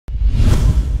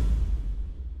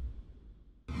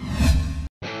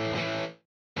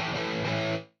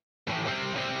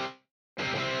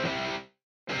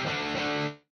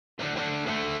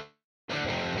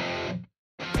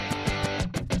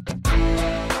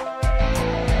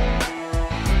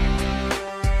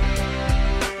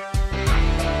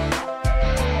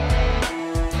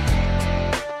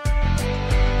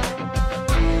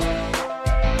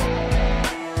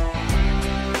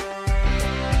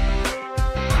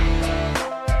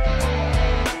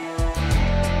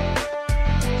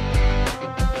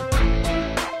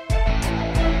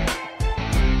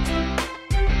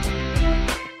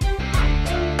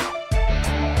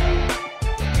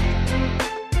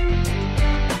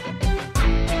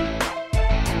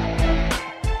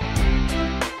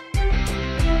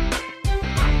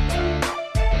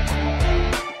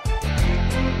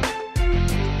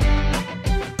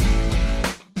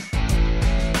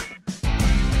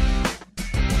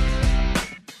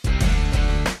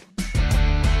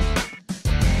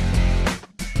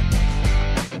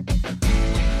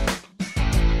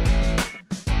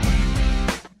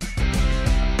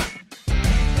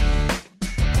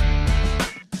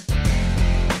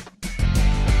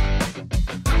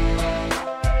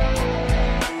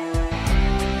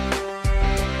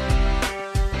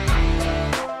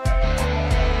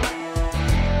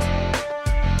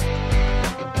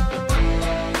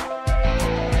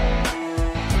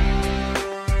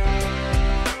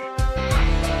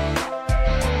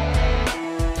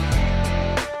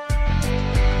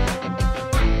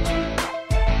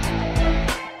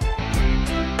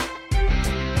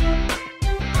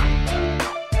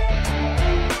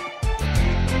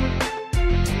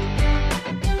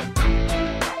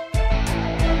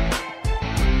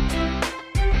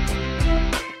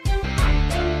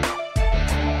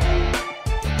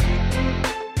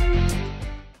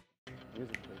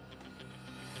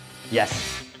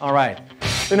Yes. All right.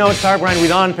 So now it's our grind. We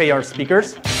don't pay our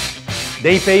speakers.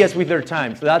 They pay us with their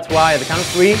time. So that's why at the count of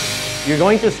 3, you're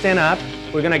going to stand up.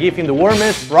 We're going to give him the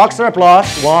warmest rockstar applause.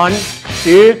 1,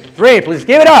 2, 3. Please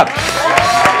give it up.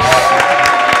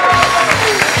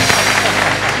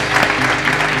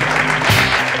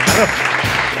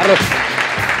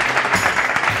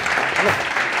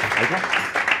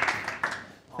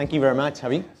 Thank you very much,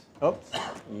 Javi. Oops.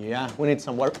 Yeah, we need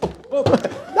some water. Oh,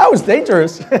 that was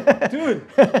dangerous. Dude.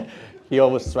 He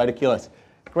always tried to kill us.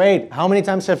 Great. How many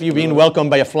times have you been welcomed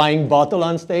by a flying bottle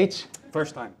on stage?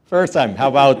 First time. First time. How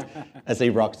about as a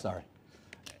rock star?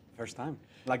 First time.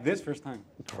 Like this, first time.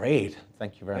 Great.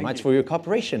 Thank you very much for your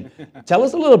cooperation. Tell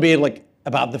us a little bit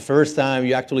about the first time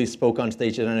you actually spoke on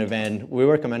stage at an event. We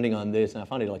were commenting on this, and I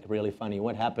found it really funny.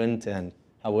 What happened, and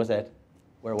how was it?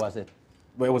 Where was it?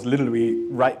 Well, it was literally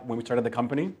right when we started the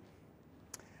company.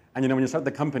 And when you start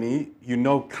the company, you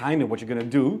know kind of what you're going to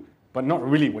do, but not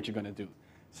really what you're going to do.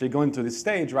 So you go into this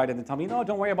stage, right, and they tell me, no,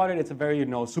 don't worry about it. It's a very,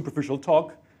 superficial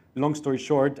talk. Long story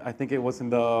short, I think it was in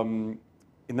the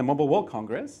Mobile World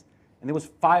Congress, and there was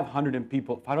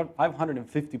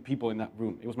 550 people in that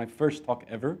room. It was my first talk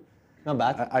ever. Not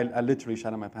bad. I literally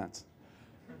shat on my pants.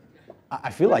 I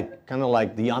feel kind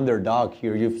of the underdog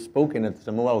here. You've spoken at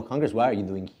the Mobile World Congress. What are you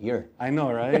doing here? I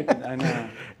know, right? I know.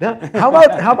 Now, how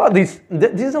about this?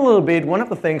 This is a little bit one of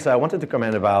the things I wanted to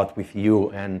comment about with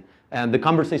you, and the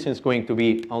conversation is going to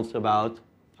be also about.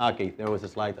 Okay, there was a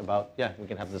slide about. Yeah, we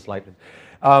can have the slide.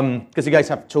 Because you guys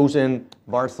have chosen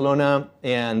Barcelona,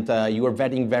 and you are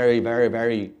betting very, very,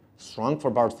 very strong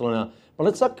for Barcelona. But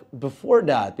let's talk before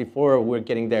we're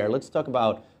getting there. Let's talk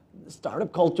about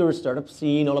startup culture, startup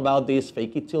scene, all about this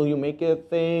fake it till you make it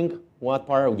thing. What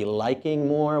part are we liking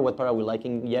more? What part are we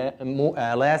liking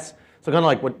less? So kind of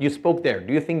like what you spoke there.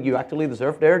 Do you think you actually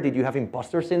deserve there? Did you have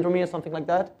imposter syndrome or something like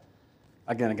that?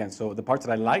 Again. So the parts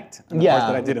that I liked and the parts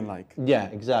that I didn't like. Yeah,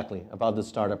 exactly. About the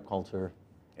startup culture.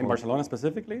 In Barcelona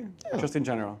specifically? Yeah. Just in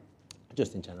general?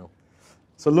 Just in general.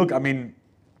 So look,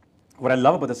 what I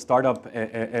love about the startup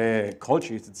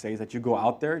culture, you should say, is that you go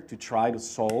out there to try to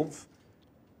solve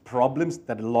problems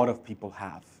that a lot of people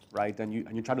have, right? And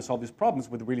you try to solve these problems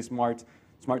with really smart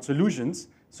solutions.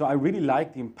 So I really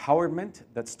like the empowerment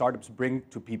that startups bring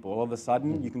to people. All of a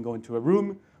sudden, you can go into a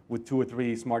room with 2 or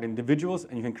 3 smart individuals,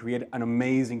 and you can create an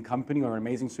amazing company or an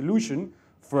amazing solution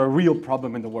for a real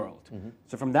problem in the world.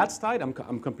 So from that side,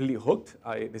 I'm completely hooked.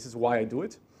 This is why I do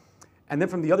it. And then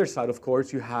from the other side, of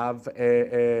course, you have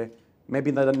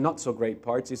maybe the not so great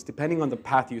parts. Is depending on the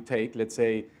path you take. Let's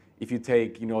say if you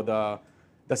take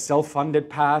the self-funded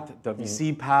path, the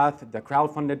VC path, the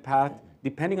crowd-funded path.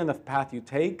 Depending on the path you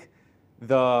take,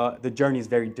 the journey is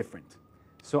very different.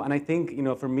 So, and I think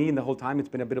for me, in the whole time, it's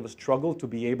been a bit of a struggle to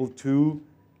be able to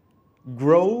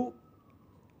grow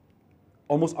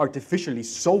almost artificially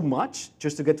so much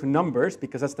just to get to numbers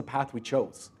because that's the path we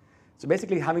chose. So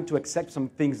basically having to accept some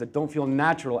things that don't feel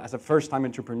natural as a first-time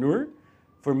entrepreneur,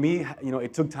 for me,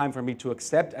 it took time for me to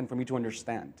accept and for me to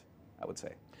understand, I would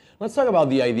say. Let's talk about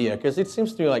the idea, because it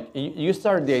seems to me like you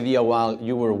started the idea while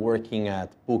you were working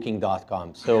at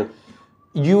Booking.com. So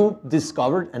you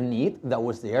discovered a need that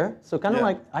was there. So kind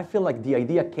of I feel like the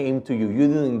idea came to you. You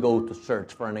didn't go to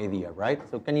search for an idea, right?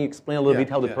 So can you explain a little bit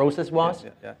how the process was?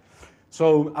 Yeah.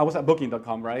 So I was at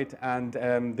Booking.com, right? And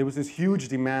there was this huge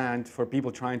demand for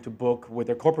people trying to book with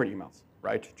their corporate emails,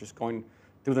 right? Just going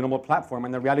through the normal platform.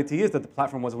 And the reality is that the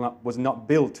platform was not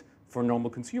built for normal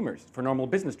consumers, for normal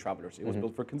business travelers. It was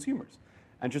built for consumers.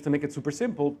 And just to make it super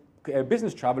simple,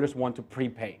 business travelers want to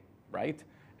prepay, right?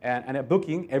 And at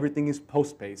Booking, everything is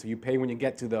post-pay. So you pay when you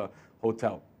get to the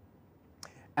hotel.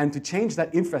 And to change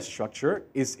that infrastructure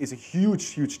is a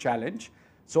huge, huge challenge.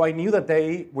 So I knew that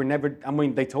they were never,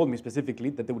 they told me specifically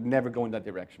that they would never go in that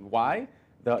direction. Why?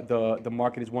 The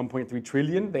market is 1.3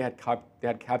 trillion. They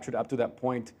had captured up to that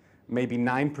point maybe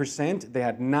 9%. They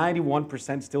had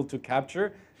 91% still to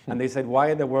capture. And they said,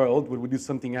 why in the world would we do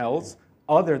something else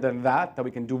other than that we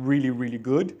can do really, really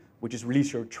good, which is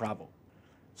leisure travel?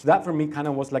 So that for me kind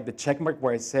of was like the check mark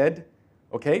where I said,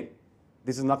 okay,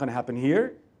 this is not going to happen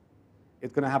here.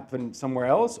 It's going to happen somewhere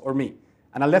else or me.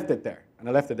 And I left it there. And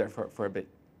I left it there for a bit.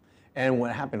 And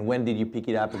what happened? When did you pick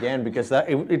it up again? Because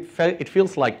it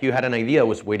feels like you had an idea that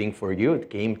was waiting for you. It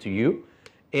came to you.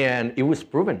 And it was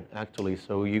proven, actually.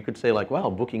 So you could say, like,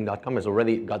 well, Booking.com has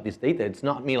already got this data. It's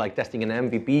not me, like, testing an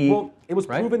MVP. Well, it was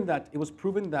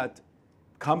proven that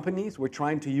companies were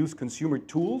trying to use consumer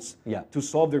tools to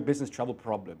solve their business travel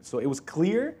problems. So it was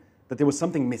clear that there was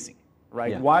something missing,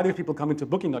 right? Why are people coming to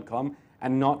Booking.com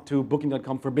and not to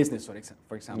Booking.com for business,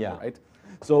 for example, right?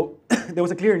 So there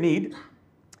was a clear need.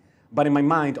 But in my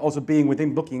mind, also being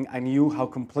within Booking, I knew how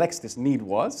complex this need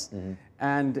was.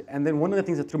 And then one of the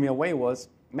things that threw me away was,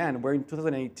 man, we're in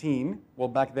 2018. Well,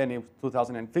 back then it was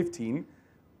 2015.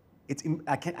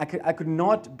 I could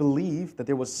not believe that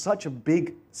there was such a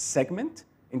big segment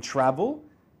in travel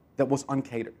that was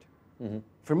uncatered.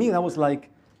 For me, that was like,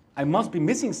 I must be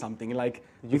missing something. Like,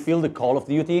 did you feel the call of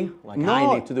duty? Like, no,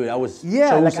 I need to do it. I was like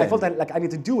I chosen. felt that like I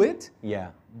need to do it.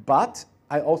 Yeah. But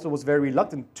I also was very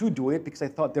reluctant to do it because I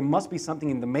thought there must be something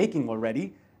in the making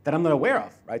already that I'm not aware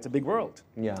of. Right? It's a big world.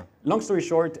 Yeah. Long story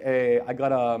short, I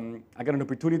got an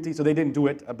opportunity. So they didn't do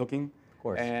it at Booking. Of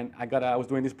course. And I was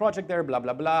doing this project there. Blah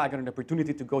blah blah. I got an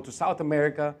opportunity to go to South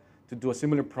America to do a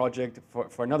similar project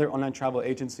for another online travel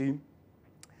agency.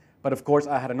 But of course,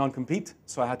 I had a non-compete,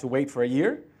 so I had to wait for a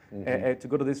year to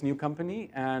go to this new company.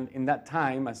 And in that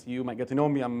time, as you might get to know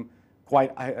me, I'm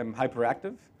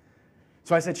hyperactive.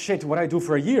 So I said, shit, what do I do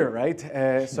for a year, right?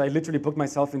 So I literally booked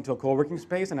myself into a co-working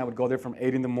space, and I would go there from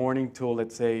 8 in the morning till,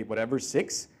 let's say, whatever,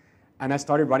 6. And I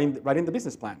started writing the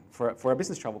business plan for a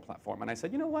business travel platform. And I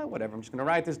said, you know what, whatever, I'm just going to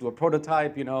write this, do a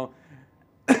prototype, you know.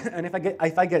 And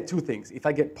if I get two things, if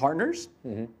I get partners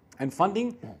and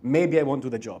funding, maybe I won't do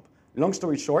the job. Long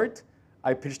story short,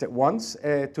 I pitched it once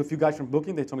to a few guys from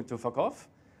Booking. They told me to fuck off.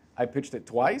 I pitched it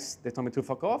twice. They told me to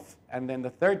fuck off. And then the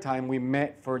third time, we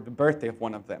met for the birthday of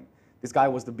one of them. This guy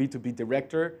was the B2B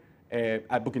director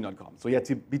at Booking.com. So he had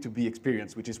B2B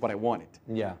experience, which is what I wanted.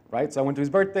 Yeah. Right? So I went to his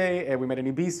birthday. We met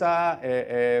in Ibiza.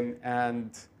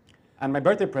 And my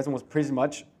birthday present was pretty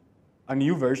much a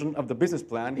new version of the business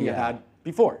plan he had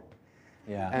before.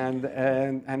 Yeah.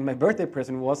 And my birthday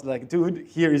present was like, dude,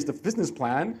 here is the business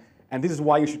plan. And this is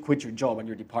why you should quit your job and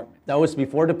your department. That was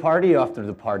before the party or after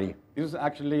the party? It was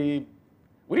actually,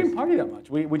 we didn't party that much.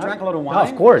 We drank a lot of wine. No,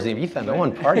 of course, Ibiza, no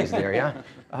one parties there,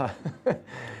 yeah.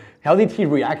 How did he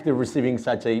react to receiving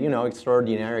such a,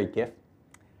 extraordinary gift?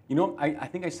 You know, I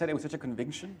think I said it with such a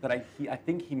conviction that I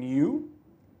think he knew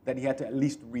that he had to at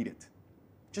least read it.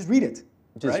 Just read it.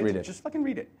 Just read it. Just fucking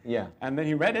read it. Yeah. And then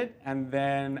he read it, and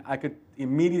then I could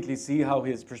immediately see how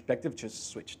his perspective just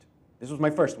switched. This was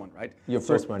my first one, right? Your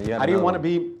first one, yeah. I didn't want to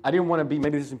be,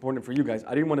 maybe this is important for you guys,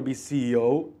 I didn't want to be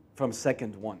CEO from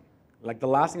second one. Like the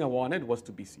last thing I wanted was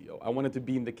to be CEO. I wanted to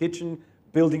be in the kitchen,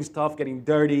 building stuff, getting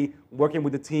dirty, working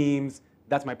with the teams.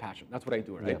 That's my passion. That's what I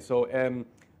do, right? Yeah.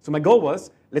 So my goal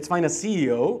was, let's find a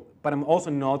CEO, but I'm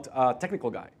also not a technical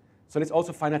guy. So let's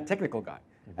also find a technical guy.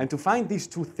 And to find these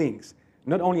two things,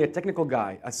 not only a technical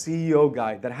guy, a CEO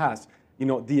guy that has,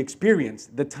 the experience,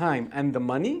 the time, and the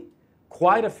money,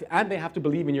 and they have to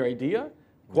believe in your idea,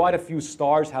 quite a few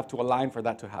stars have to align for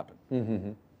that to happen.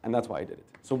 And that's why I did it.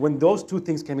 So when those two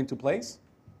things came into place.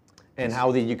 And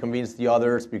how did you convince the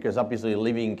others? Because obviously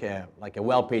living like a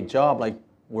well-paid job, like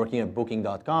working at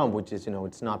Booking.com, which is,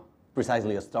 it's not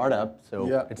precisely a startup,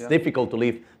 so it's difficult to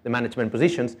leave the management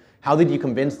positions. How did you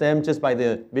convince them? Just by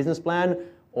the business plan?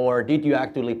 Or did you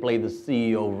actually play the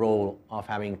CEO role of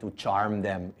having to charm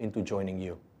them into joining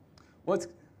you? Well, it's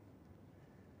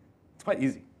quite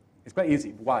easy. It's quite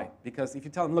easy. Why? Because if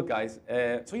you tell them, look, guys,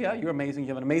 you're amazing. You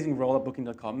have an amazing role at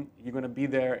Booking.com. You're going to be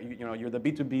there. You're the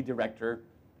B2B director.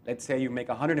 Let's say you make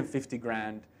 150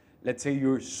 grand. Let's say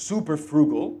you're super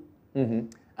frugal,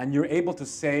 and you're able to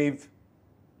save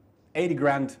 80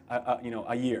 grand,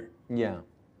 a year. Yeah.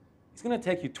 It's going to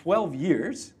take you 12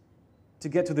 years to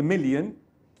get to the million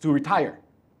to retire,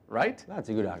 right? That's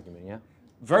a good argument, yeah.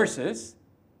 Versus,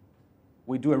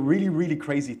 we do a really, really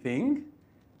crazy thing,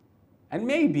 and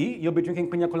maybe you'll be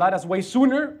drinking piña coladas way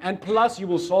sooner, and plus you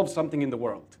will solve something in the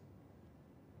world.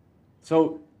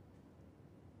 So,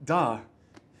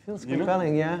 Feels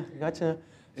compelling, yeah, gotcha.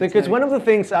 So, because one of the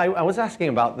things I was asking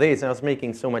about this, and I was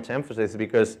making so much emphasis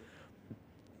because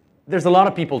there's a lot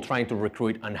of people trying to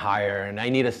recruit and hire, and I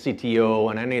need a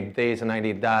CTO, and I need this, and I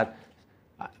need that.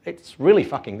 It's really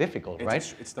fucking difficult,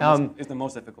 right? It's the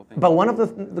most difficult thing. But one of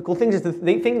the cool things is that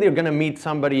they think they're going to meet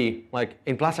somebody like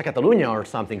in Plaza Catalunya or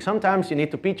something. Sometimes you need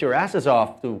to pitch your asses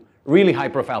off to really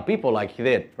high-profile people like he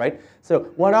did, right?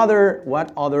 So what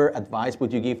other advice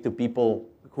would you give to people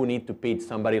who need to pitch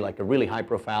somebody like a really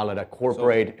high-profile at a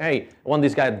corporate? Hey, I want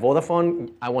this guy at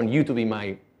Vodafone. I want you to be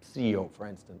my CEO, for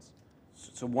instance.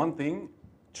 So one thing,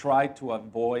 try to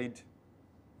avoid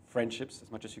friendships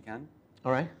as much as you can.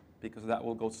 All right. Because that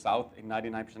will go south in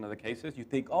 99% of the cases. You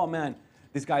think, oh man,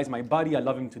 this guy is my buddy, I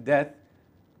love him to death.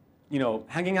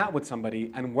 Hanging out with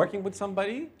somebody and working with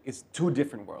somebody is two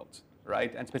different worlds,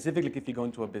 right? And specifically if you go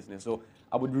into a business. So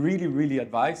I would really, really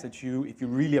advise that if you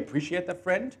really appreciate that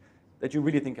friend, that you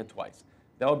really think it twice.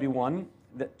 That would be one.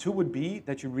 Two would be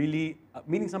that you really,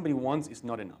 meeting somebody once is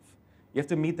not enough. You have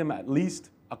to meet them at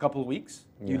least a couple of weeks.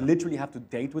 You literally have to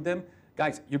date with them.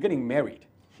 Guys, you're getting married.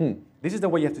 This is the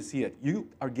way you have to see it. You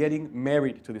are getting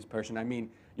married to this person. I mean,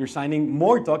 you're signing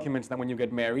more documents than when you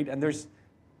get married, and there's,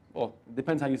 well, it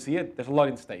depends how you see it. There's a lot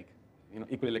in stake, you know,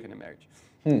 equally like in a marriage.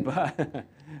 Maybe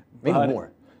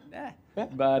more.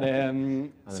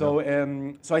 So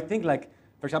I think, like,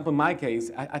 for example, in my case,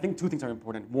 I think two things are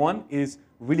important. One is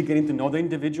really getting to know the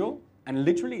individual, and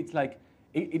literally it's like,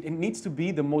 it needs to be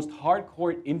the most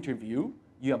hardcore interview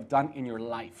you have done in your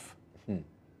life.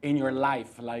 In your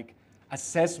life, like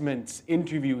assessments,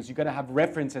 interviews, you gotta have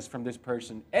references from this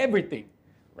person, everything,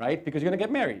 right? Because you're gonna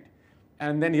get married.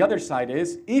 And then the other side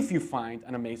is, if you find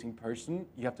an amazing person,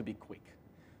 you have to be quick.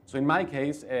 So in my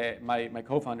case, my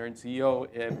co-founder and CEO,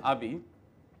 Avi,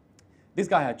 this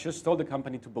guy had just sold the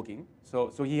company to Booking.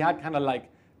 So he had kind of like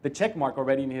the check mark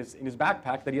already in his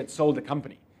backpack that he had sold the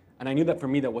company. And I knew that for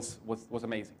me that was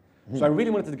amazing. So I really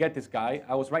wanted to get this guy.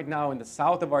 I was right now in the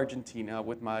south of Argentina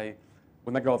with my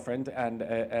girlfriend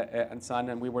and son,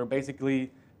 and we were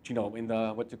basically, you know, in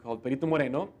the, what you call, Perito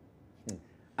Moreno.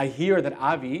 I hear that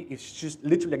Avi is just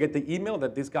literally, I get the email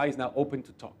that this guy is now open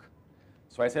to talk.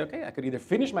 So I said, okay, I could either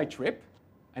finish my trip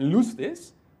and lose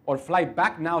this, or fly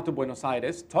back now to Buenos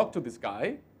Aires, talk to this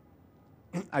guy.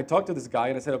 I talked to this guy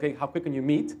and I said, okay, how quick can you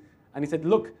meet? And he said,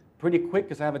 look, pretty quick,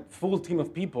 because I have a full team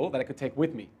of people that I could take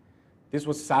with me. This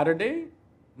was Saturday.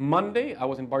 Monday, I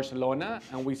was in Barcelona,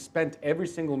 and we spent every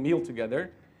single meal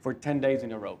together for 10 days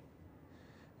in a row.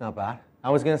 Not bad. I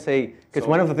was going to say, because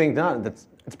one of the things,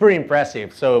 it's pretty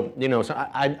impressive. So, you know, so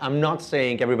I'm not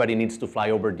saying everybody needs to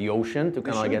fly over the ocean to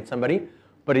kind of get somebody,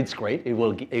 but it's great. It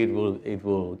will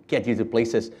get you to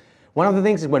places. One of the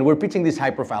things is when we're pitching these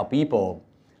high-profile people,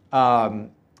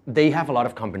 they have a lot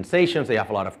of compensations, they have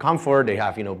a lot of comfort, they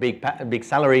have, you know, big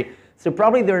salary. So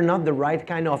probably they're not the right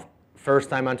kind of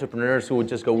first-time entrepreneurs who would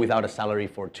just go without a salary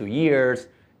for 2 years,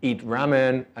 eat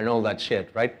ramen and all that shit,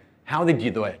 right? How did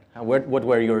you do it? What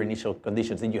were your initial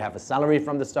conditions? Did you have a salary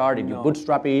from the start? Did you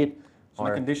bootstrap it? So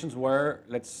my conditions were,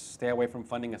 let's stay away from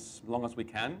funding as long as we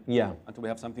can. Until we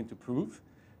have something to prove.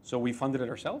 So we funded it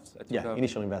ourselves.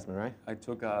 Initial investment, right?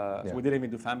 So we didn't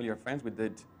even do family or friends. We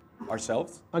did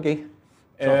ourselves. Okay.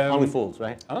 So only fools,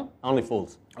 right? Huh? Only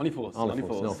fools. Only fools.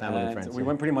 No family and friends. We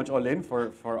went pretty much all in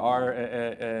for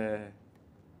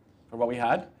what we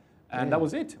had, and that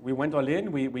was it. We went all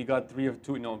in. We got 3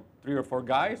 or 4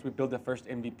 guys. We built the first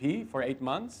MVP for 8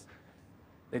 months.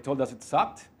 They told us it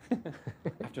sucked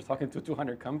after talking to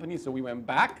 200 companies, so we went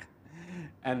back,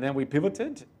 and then we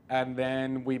pivoted, and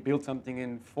then we built something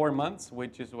in 4 months,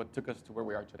 which is what took us to where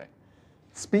we are today.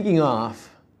 Speaking of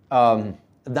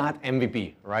that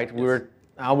MVP, right? Yes.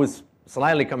 I was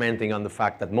slightly commenting on the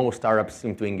fact that most startups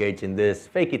seem to engage in this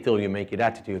fake it till you make it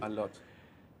attitude. A lot.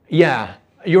 Yeah,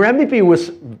 your MVP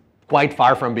was quite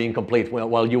far from being complete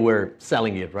while you were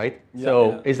selling it, right?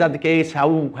 Is that the case? How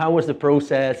was the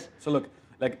process? So look,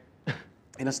 like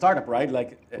in a startup, right?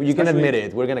 Like well, you can admit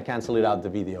it. We're gonna cancel it out the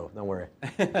video. Don't worry.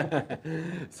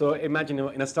 So imagine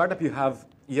in a startup you have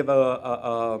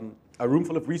a room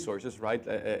full of resources, right?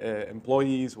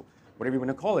 Employees, whatever you want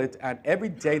to call it, and every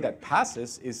day that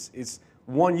passes is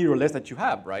 1 year or less that you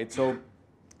have, right? So,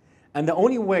 and the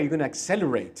only way you're going to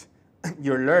accelerate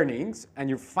your learnings and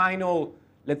your final,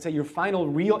 let's say your final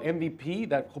real MVP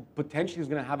that potentially is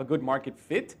going to have a good market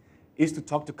fit is to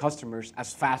talk to customers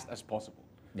as fast as possible,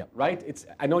 right?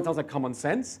 I know it sounds like common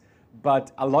sense,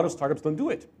 but a lot of startups don't do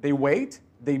it. They wait,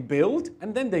 they build,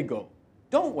 and then they go.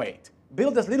 Don't wait.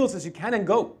 Build as little as you can and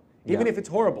go, even if it's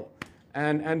horrible.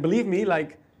 And believe me,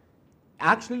 like,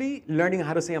 actually learning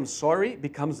how to say I'm sorry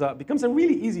becomes a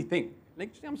really easy thing. Like,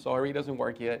 I'm sorry, it doesn't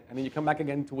work yet. And then you come back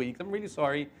again in 2 weeks, I'm really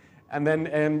sorry. And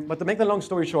then, but to make the long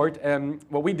story short,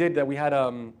 what we did, we had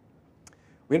a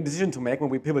decision to make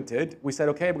when we pivoted. We said,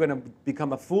 okay, we're going to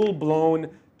become a full-blown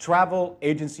travel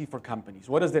agency for companies.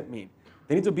 What does that mean?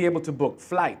 They need to be able to book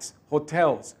flights,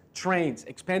 hotels, trains,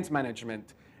 expense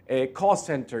management, cost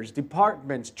centers,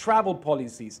 departments, travel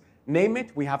policies. Name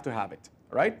it, we have to have it,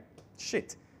 all right?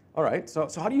 Shit. All right, so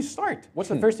how do you start? What's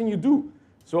the first thing you do?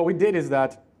 So what we did is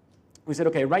that we said,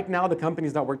 okay, right now the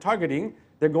companies that we're targeting,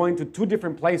 they're going to 2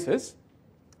 different places.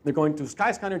 They're going to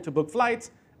Skyscanner to book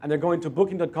flights, and they're going to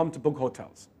Booking.com to book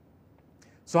hotels.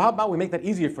 So how about we make that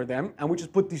easier for them, and we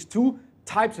just put these 2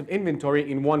 types of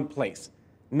inventory in one place,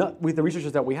 not with the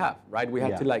resources that we have, right? We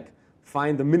had to like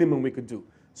find the minimum we could do.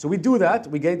 So we do that.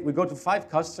 We go to 5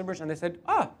 customers, and they said,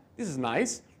 this is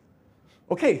nice.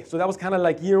 Okay, so that was kind of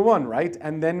like year 1, right?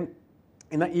 And then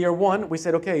in that year 1, we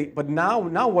said, okay, but now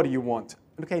what do you want?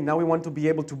 Okay, now we want to be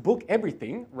able to book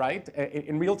everything, right,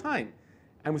 in real time.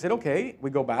 And we said, okay,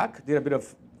 we go back, did a bit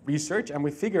of research, and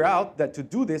we figured out that to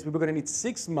do this, we were going to need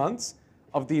 6 months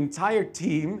of the entire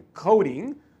team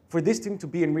coding for this thing to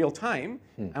be in real time,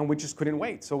 and we just couldn't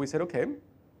wait. So we said, okay,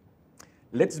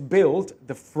 let's build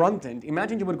the front end.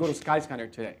 Imagine you would go to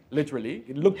Skyscanner today, literally.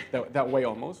 It looked that way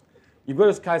almost. You go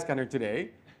to Skyscanner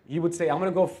today, you would say, I'm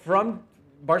going to go from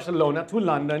Barcelona to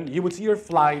London. You would see your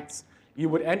flights. You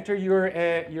would enter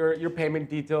your payment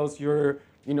details, your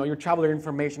traveler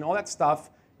information, all that stuff.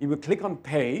 You would click on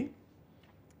pay,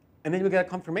 and then you would get a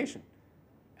confirmation.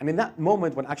 And in that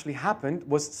moment, what actually happened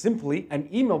was simply an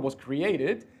email was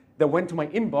created that went to my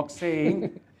inbox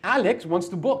saying, Alex wants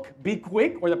to book. Be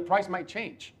quick or the price might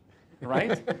change,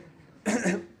 right?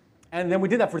 And then we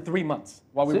did that for 3 months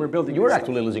while we were building. You were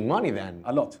actually losing money then.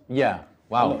 A lot. Yeah.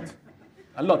 Wow.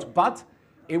 A lot. But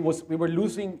we were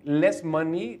losing less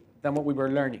money than what we were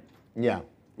learning. Yeah.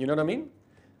 You know what I mean?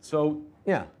 So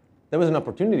yeah, there was an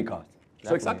opportunity cost.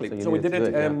 So exactly. So we did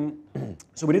it.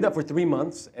 So we did that for 3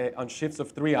 months on shifts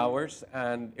of 3 hours,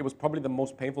 and it was probably the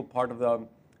most painful part of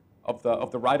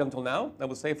the ride until now. I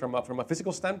would say from a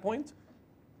physical standpoint.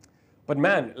 But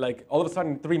man, like all of a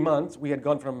sudden in 3 months, we had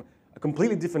gone from a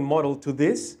completely different model to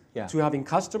this, to having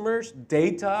customers,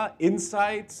 data,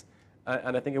 insights,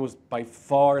 and I think it was by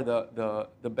far the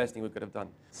best thing we could have done.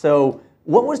 So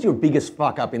what was your biggest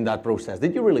fuck up in that process?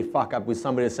 Did you really fuck up with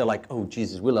somebody that said like, oh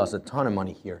Jesus, we lost a ton of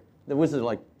money here? Was it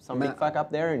like some big fuck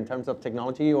up there in terms of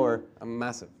technology or?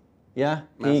 Massive. Yeah?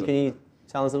 Massive. Can you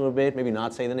tell us a little bit? Maybe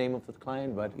not say the name of the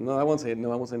client, but. No, I won't say it.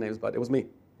 No, I won't say names, but it was me.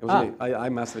 It was me. I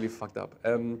massively fucked up.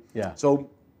 So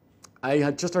I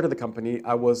had just started the company.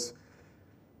 I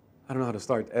don't know how to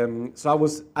start. So I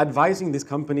was advising this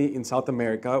company in South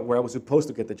America where I was supposed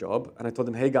to get the job. And I told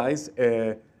them, hey guys,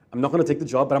 I'm not going to take the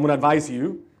job, but I'm going to advise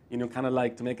you, kind of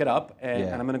like to make it up.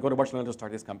 And I'm going to go to Barcelona to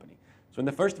start this company. So in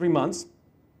the first 3 months,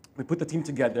 we put the team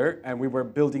together and we were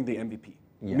building the MVP.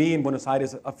 Yeah. Me in Buenos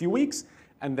Aires a few weeks.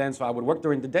 And then so I would work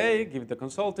during the day, give the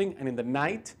consulting. And in the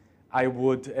night, I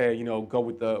would go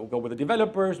with the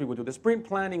developers. We would do the sprint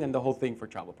planning and the whole thing for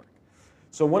TravelPerk.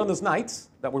 So one of those nights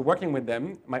that we're working with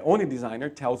them, my only designer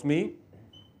tells me,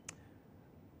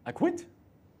 I quit.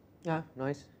 Yeah,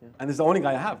 nice. Yeah. And it's the only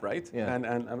guy I have, right? Yeah. And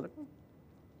I'm like,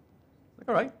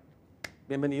 all right,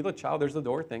 bienvenido, ciao, there's the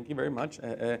door, thank you very much.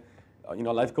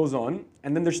 Life goes on.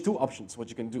 And then there's two options what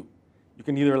you can do. You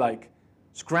can either like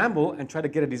scramble and try to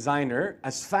get a designer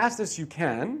as fast as you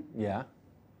can. Yeah.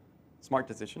 Smart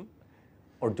decision.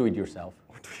 Or do it yourself.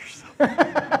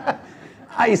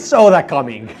 I saw that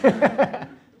coming.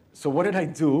 So what did I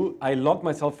do? I locked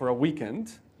myself for a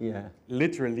weekend. Yeah.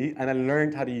 Literally, and I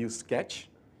learned how to use Sketch.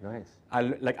 Nice.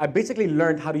 I basically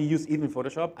learned how to use even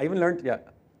Photoshop. I even learned,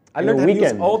 I In learned a how weekend.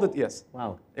 to use all the, yes.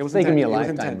 Wow. It was taking me a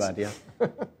intense. lifetime, but yeah.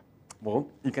 Well,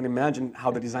 you can imagine how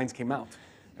the designs came out,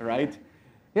 right?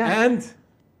 Yeah. And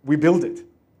we built it.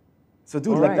 So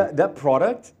dude, like that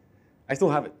product, I still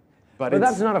have it. But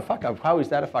that's not a fuck up. How is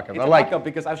that a fuck up? It's a fuck up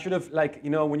because I should have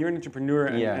when you're an entrepreneur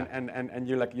and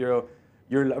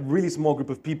you're a really small group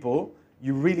of people,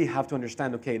 you really have to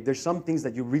understand, okay, there's some things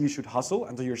that you really should hustle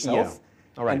and do yourself.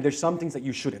 Yeah. All right. And there's some things that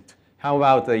you shouldn't. How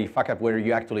about the fuck up where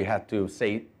you actually had to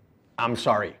say, I'm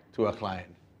sorry to a client?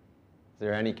 Is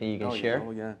there any you can share?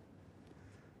 Oh, yeah.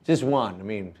 Just one, I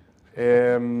mean.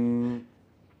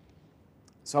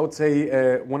 So I would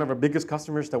say one of our biggest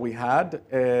customers that we had,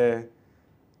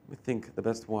 I think the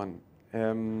best one.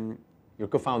 Your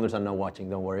co-founders are not watching,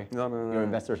 don't worry. No. Your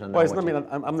investors are not watching.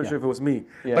 watching. I'm not sure if it was me.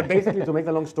 Yeah. But basically, to make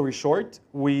the long story short,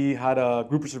 we had a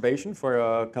group reservation for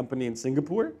a company in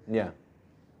Singapore. Yeah.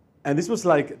 And this was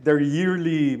like their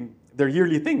yearly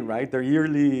thing, right? Their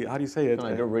yearly, how do you say it?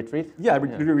 Like a retreat? Yeah,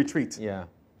 yearly retreat. Yeah.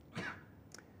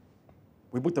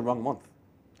 We booked the wrong month.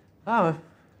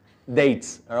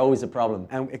 Dates are always a problem.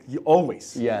 And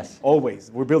always. Yes. Always.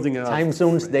 We're building a... Time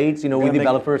zones, dates, we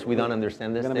developers, we don't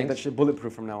understand this We're going to make that thing. shit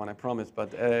bulletproof from now on, I promise.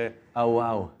 But oh,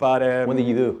 wow. But what did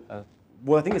you do?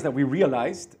 Well, the thing is that we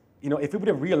realized, if we would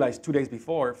have realized 2 days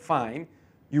before, fine.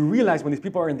 You realize when these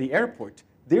people are in the airport,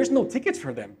 there's no tickets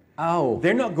for them. Oh.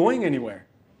 They're not going anywhere.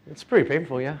 It's pretty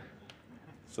painful, yeah.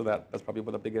 So that's probably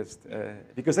one of the biggest,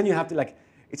 because then you have to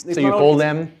it's so you called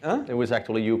them? Huh? It was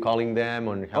actually you calling them,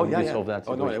 or how did you solve that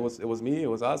situation? Oh no, it was me, it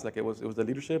was us, it was the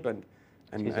leadership, and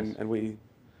we,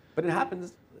 but it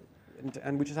happens,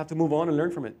 and we just have to move on and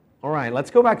learn from it. All right, let's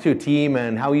go back to your team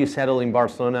and how you settled in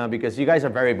Barcelona, because you guys are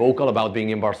very vocal about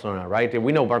being in Barcelona, right? And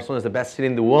we know Barcelona is the best city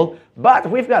in the world,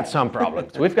 but we've got some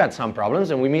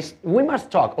problems. And we must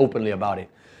talk openly about it.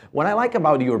 What I like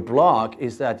about your blog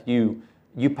is that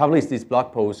you published this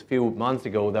blog post a few months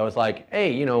ago that was like,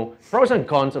 hey, pros and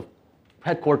cons of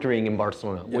headquartering in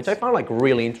Barcelona, which I found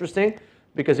really interesting.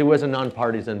 because it was a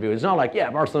non-partisan view. It's not like, yeah,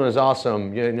 Barcelona is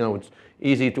awesome, you know, it's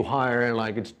easy to hire and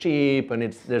like it's cheap and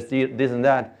there's this and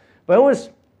that, but it was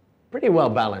pretty well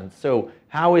balanced. So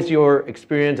how is your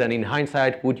experience, and in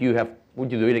hindsight, would you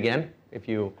do it again if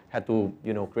you had to,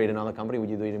 you know, create another company? Would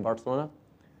you do it in Barcelona?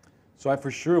 So I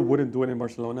for sure wouldn't do it in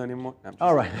Barcelona anymore. No,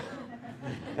 all right.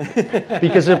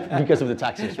 because of the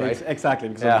taxes, right? Exactly,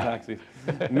 because of the taxes.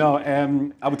 No,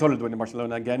 I would totally do it in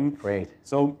Barcelona again. Great.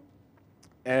 So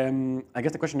I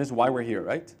guess the question is why we're here,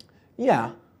 right?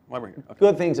 Yeah. Why we're here. Okay.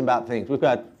 Good things and bad things. We've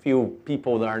got a few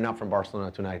people that are not from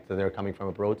Barcelona tonight, that they're coming from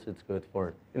abroad. So it's good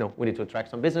for, you know, we need to attract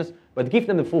some business, but give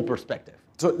them the full perspective.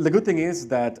 So the good thing is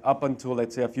that up until,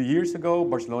 let's say, a few years ago,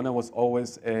 Barcelona was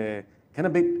always kind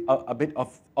of a bit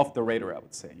off the radar, I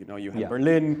would say. You know, you had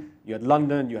Berlin, you had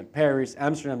London, you had Paris,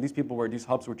 Amsterdam. These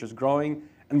hubs were just growing,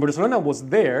 and Barcelona was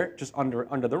there, just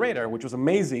under the radar, which was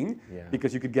amazing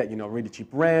because you could get, you know, really cheap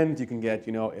rent, you can get,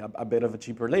 you know, a bit of a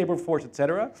cheaper labor force,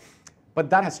 etc. But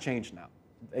that has changed now.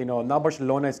 You know, now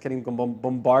Barcelona is getting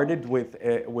bombarded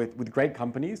with great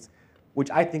companies, which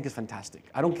I think is fantastic.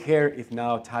 I don't care if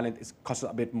now talent costs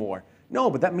a bit more. No,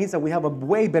 but that means that we have a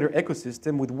way better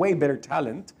ecosystem with way better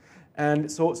talent. And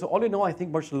so all in all, I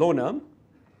think Barcelona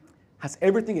has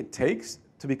everything it takes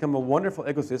to become a wonderful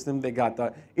ecosystem. They got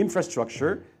the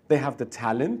infrastructure, they have the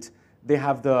talent, they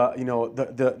have the, you know,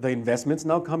 the investments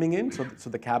now coming in, so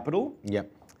the capital.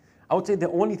 Yep. I would say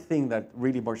the only thing that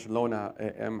really Barcelona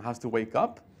has to wake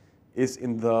up is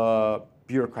in the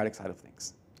bureaucratic side of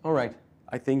things. All right.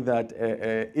 I think that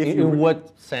in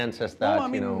what sense is that? No, I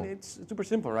mean, you know? it's super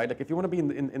simple, right? Like if you want to be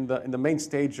in the main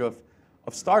stage of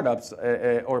startups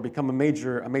or become a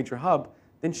major hub,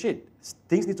 then shit,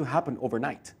 things need to happen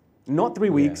overnight. Not 3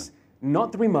 weeks,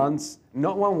 not 3 months,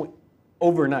 not 1 week,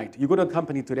 overnight. You go to a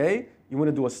company today, you want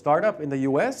to do a startup in the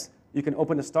US, you can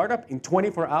open a startup in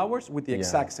 24 hours with the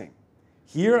exact same.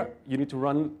 Here, you need to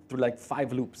run through like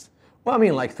 5 loops. Well, I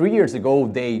mean, like 3 years ago,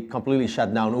 they completely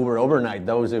shut down Uber overnight.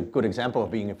 That was a good example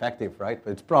of being effective, right?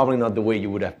 But it's probably not the way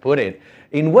you would have put it.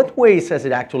 In what ways has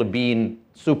it actually been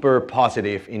super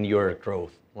positive in your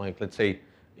growth? Like, let's say,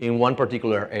 in one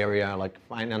particular area, like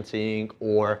financing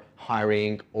or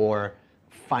hiring or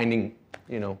finding,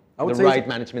 you know, the right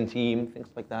management team, things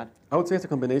like that? I would say it's a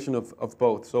combination of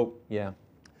both. So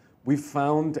we've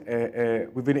found,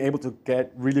 we've been able to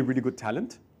get really, really good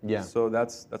talent. Yeah. So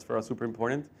that's for us super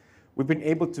important. We've been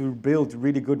able to build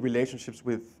really good relationships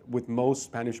with most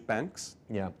Spanish banks.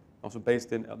 Yeah. Also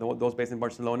those based in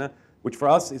Barcelona, which for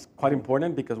us is quite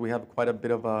important because we have quite a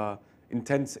bit of a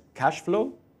intense cash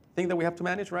flow thing that we have to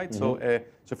manage, right? Mm-hmm.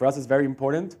 So for us it's very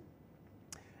important.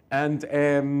 And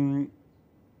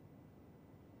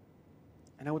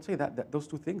I would say that those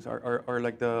two things are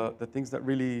like the things that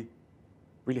really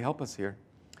help us here.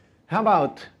 How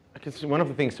about, because one of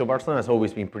the things, so Barcelona has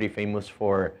always been pretty famous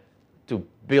to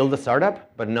build a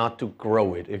startup, but not to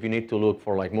grow it. If you need to look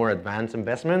for like more advanced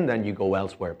investment, then you go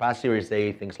elsewhere, past Series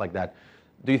A, things like that.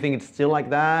 Do you think it's still like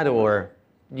that, or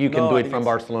you can do it from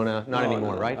Barcelona? Not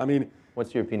anymore, right? I mean,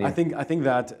 what's your opinion? I think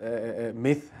that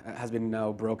myth has been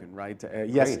now broken, right?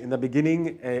 Yes, in the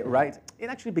beginning, right? It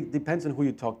actually depends on who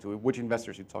you talk to, which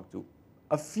investors you talk to.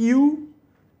 A few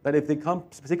that if they come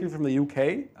specifically from the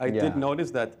UK, I did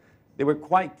notice that they were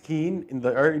quite keen in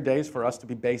the early days for us to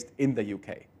be based in the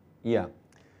UK. Yeah.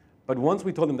 But once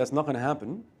we told them that's not going to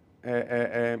happen,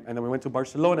 and then we went to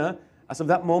Barcelona, as of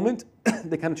that moment,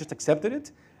 they kind of just accepted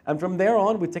it. And from there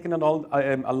on, we've taken along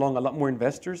a lot more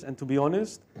investors. And to be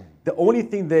honest, the only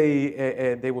thing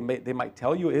they might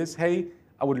tell you is, hey,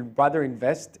 I would rather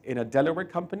invest in a Delaware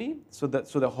company, so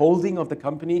the holding of the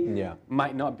company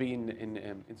might not be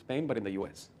in Spain, but in the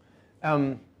US.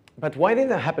 But why did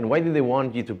that happen? Why did they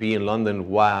want you to be in London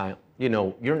while, you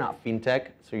know, you're not fintech,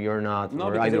 so you're not,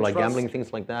 or either like gambling,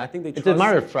 things like that? I think it's a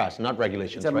matter of trust, not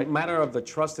regulations, right? It's a matter of the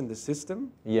trust in the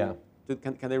system. Yeah.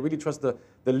 Can they really trust the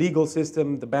legal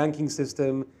system, the banking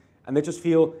system? And they just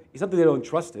feel, it's not that they don't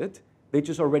trust it, they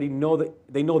just already know that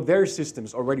they know their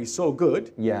system's already so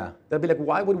good. Yeah. They'll be like,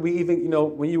 why would we even, you know,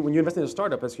 when you invest in a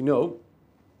startup, as you know,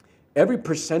 every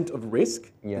 % of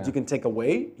risk that you can take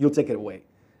away, you'll take it away.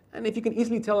 And if you can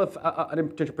easily tell an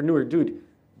entrepreneur, dude,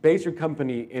 base your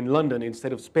company in London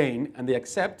instead of Spain, and they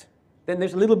accept, then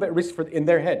there's a little bit risk in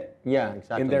their head. Yeah,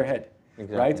 exactly. In their head,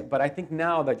 right? But I think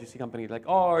now that you see companies like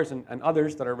ours and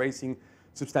others that are raising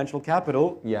substantial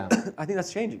capital, I think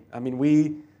that's changing. I mean,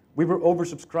 we were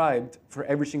oversubscribed for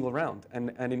every single round,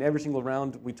 and in every single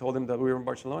round, we told them that we were in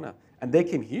Barcelona, and they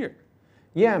came here.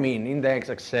 Yeah, I mean, Index,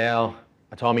 Excel,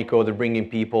 Atomico, they're bringing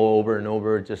people over and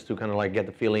over just to kind of like get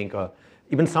the feeling.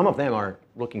 even some of them are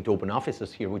looking to open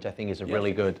offices here, which I think is a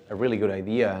really good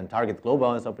idea. And Target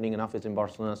Global is opening an office in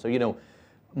Barcelona. So, you know,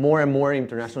 more and more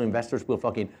international investors will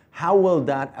flock in. How will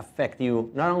that affect you,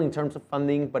 not only in terms of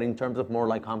funding, but in terms of more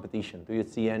like competition? Do you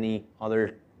see any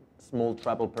other small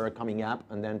TravelPerk coming up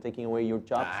and then taking away your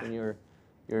jobs and your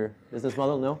business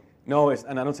model? No? No,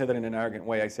 and I don't say that in an arrogant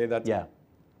way. I say that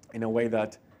in a way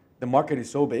that the market is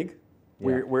so big.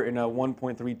 We're in a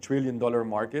 $1.3 trillion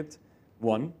market,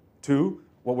 one. Two,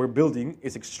 what we're building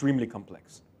is extremely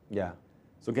complex. Yeah.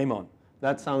 So game on.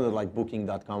 That sounded like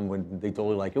Booking.com when they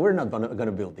told you, like, we're not going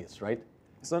to build this, right?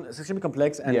 It's extremely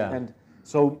complex, and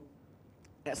so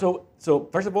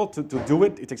first of all, to do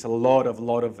it, it takes a lot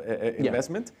of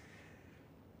investment.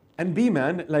 And B,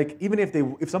 man, like even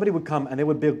if somebody would come and they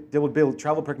would build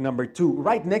TravelPerk number 2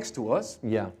 right next to us.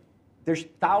 Yeah. There's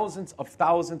thousands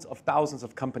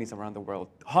of companies around the world,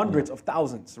 hundreds of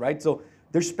thousands, right? So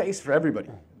there's space for everybody.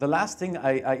 The last thing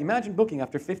I imagine Booking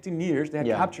after 15 years, they had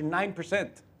captured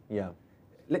 9%. Yeah.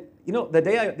 You know, the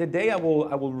day I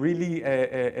will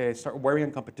really start worrying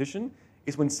on competition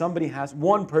is when somebody has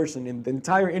one person in the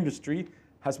entire industry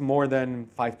has more than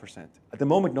 5%. At the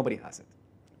moment, nobody has it.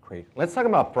 Great. Let's talk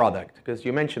about product, because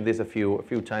you mentioned this a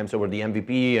few times over the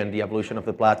MVP and the evolution of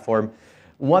the platform.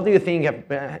 What do you think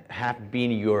have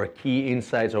been your key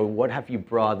insights, or what have you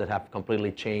brought that have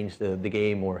completely changed the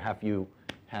game, or have you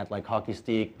had like hockey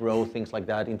stick growth, things like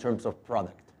that in terms of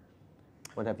product?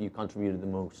 What have you contributed the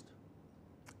most?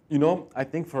 You know, I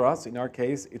think for us, in our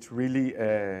case, it's really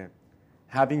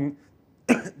having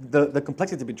the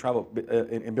complexity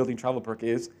in building TravelPerk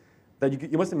is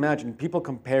that you must imagine people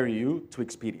compare you to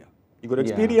Expedia. You go to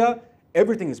Expedia,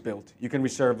 everything is built. You can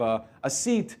reserve a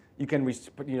seat. You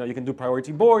can do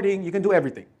priority boarding. You can do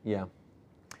everything. Yeah.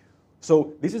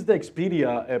 So this is the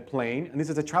Expedia plane, and this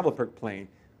is the TravelPerk plane.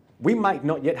 We might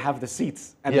not yet have the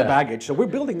seats and the baggage, so we're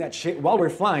building that shit while we're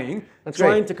flying,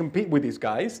 trying to compete with these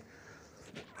guys.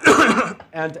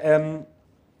 And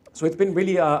so it's been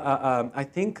really, I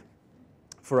think,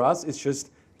 for us, it's just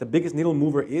the biggest needle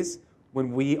mover is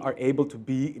when we are able to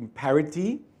be in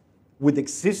parity with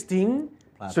existing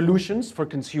solutions for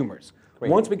consumers.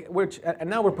 Great. And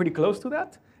now we're pretty close to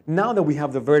that. Now that we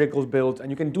have the verticals built and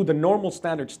you can do the normal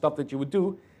standard stuff that you would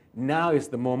do, now is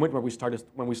the moment where we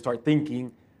start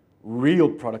thinking real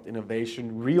product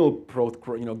innovation, real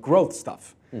growth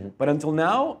stuff. Mm-hmm. But until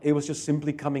now, it was just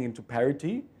simply coming into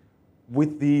parity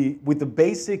with the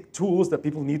basic tools that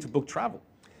people need to book travel.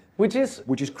 Which is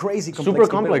crazy complex. Super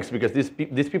complex, because these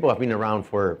people have been around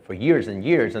for years and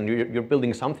years, and you're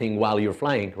building something while you're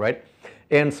flying, right?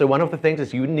 And so one of the things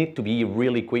is you need to be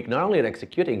really quick, not only at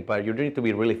executing, but you need to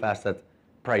be really fast at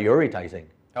prioritizing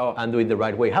and do it the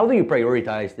right way. How do you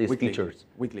prioritize these features?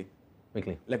 Weekly.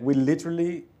 Like we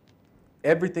literally,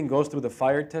 everything goes through the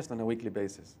fire test on a weekly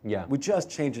basis. Yeah. We just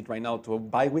changed it right now to a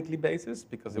bi-weekly basis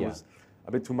because it was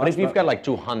a bit too much. But if you've got like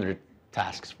 200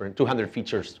 tasks for 200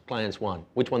 features clients want,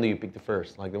 which one do you pick the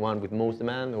first? Like the one with most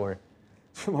demand, or?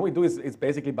 What we do is it's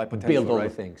basically by potential. Build all the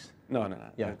things. No.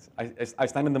 Yeah. I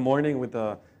stand in the morning with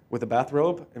a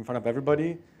bathrobe in front of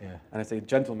everybody, and I say,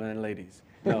 gentlemen and ladies.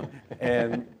 No,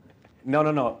 and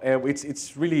no.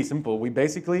 It's really simple. We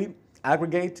basically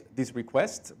aggregate these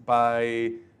requests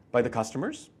by the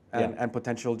customers and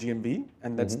potential GMV,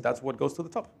 and that's what goes to the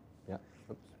top. Yeah.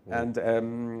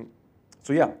 And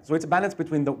so it's a balance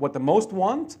between what the most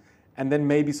want, and then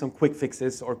maybe some quick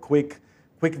fixes or quick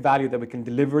value that we can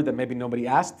deliver that maybe nobody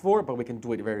asked for, but we can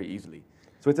do it very easily.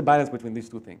 So it's a balance between these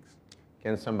two things.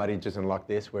 Can somebody just unlock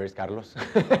this? Where is Carlos?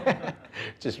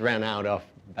 Just ran out of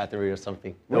battery or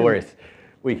something. No worries.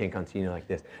 We can continue like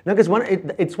this. No, because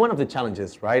it's one of the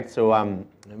challenges, right? So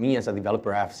me as a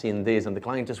developer, I've seen this, and the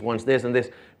client just wants this and this,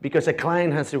 because a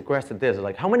client has requested this.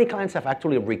 Like, how many clients have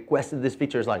actually requested this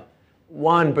feature? It's like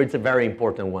one, but it's a very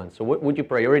important one. So what would you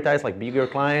prioritize, like bigger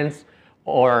clients,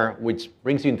 or which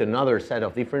brings you into another set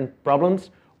of different problems,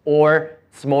 or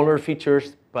smaller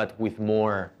features but with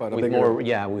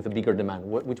a bigger demand?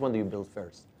 Which one do you build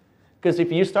first? Because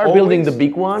if you start building the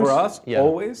big ones, for us,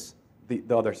 always the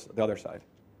other side.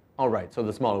 All right, so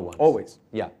the smaller ones. Always.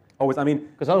 Yeah. Always. I mean,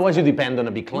 because otherwise you depend on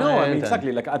a big client. No, I mean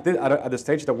exactly. Like at the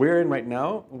stage that we're in right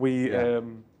now, we.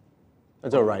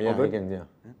 That's all right. Yeah.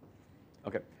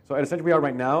 Okay. So at the stage we are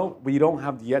right now, we don't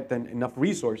have yet then enough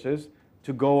resources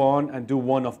to go on and do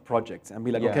one-off projects and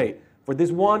be like, okay, for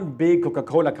this one big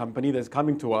Coca-Cola company that's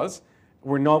coming to us,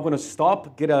 we're not going to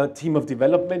stop, get a team of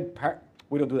development.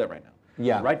 We don't do that right now.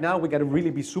 Yeah. Right now, we got to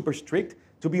really be super strict.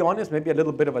 To be honest, maybe a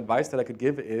little bit of advice that I could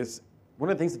give is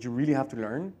one of the things that you really have to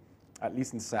learn, at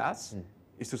least in SaaS,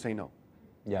 is to say no.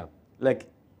 Yeah. Like,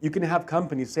 you can have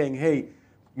companies saying, hey,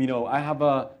 I have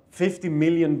a 50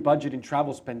 million budget in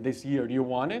travel spend this year. Do you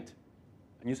want it?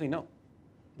 And you say no.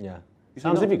 Yeah. You say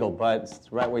Sounds no. difficult, but it's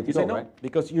the right way to You go, say no, right?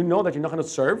 because you know that you're not going to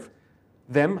serve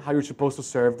them how you're supposed to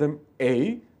serve them,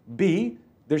 A. B,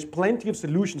 there's plenty of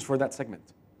solutions for that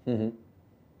segment.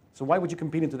 So why would you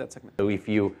compete into that segment? So if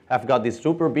you have got this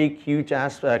super big, huge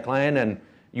ass client and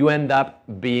you end up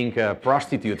being a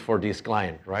prostitute for this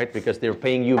client, right? Because they're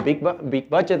paying you big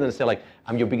budget and say like,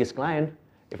 I'm your biggest client.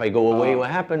 If I go away, what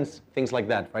happens? Things like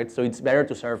that, right? So it's better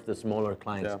to serve the smaller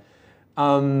clients.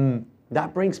 Yeah.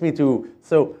 That brings me to,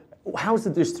 so how's the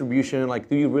distribution? Like,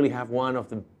 do you really have one of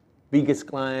the biggest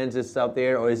clients that's out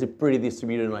there, or is it pretty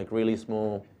distributed in like really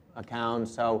small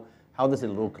accounts? How does it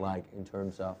look like in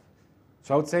terms of?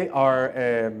 So I would say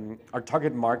our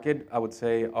target market, I would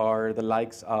say, are the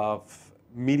likes of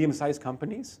medium-sized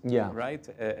companies. Yeah. Right.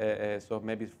 So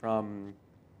maybe from,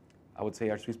 I would say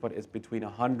our sweet spot is between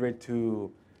 100 to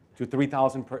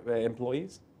 3,000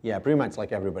 employees. Yeah, pretty much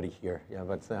like everybody here. Yeah,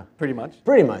 but Pretty much.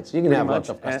 pretty much you can Pretty have much. lots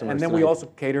of customers. And then we tonight. also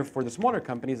cater for the smaller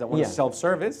companies that want to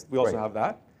self-service. We also Great. have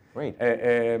that. Great.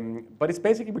 But it's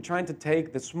basically we're trying to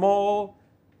take the small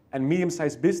and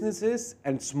medium-sized businesses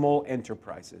and small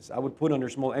enterprises. I would put under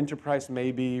small enterprise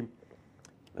maybe,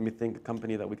 let me think, a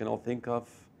company that we can all think of.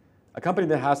 A company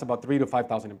that has about 3,000 to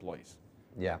 5,000 employees.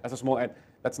 Yeah. That's a small.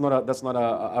 That's not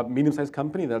a medium-sized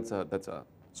company. That's a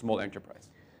small enterprise.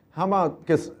 How about,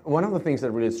 because one of the things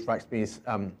that really strikes me is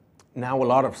now a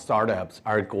lot of startups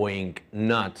are going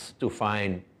nuts to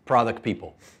find product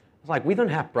people. It's like, we don't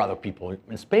have product people.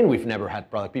 In Spain, we've never had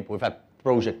product people. We've had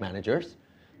project managers.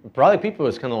 Product people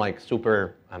is kind of like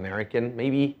super American,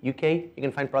 maybe UK, you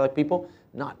can find product people,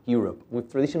 not Europe. We've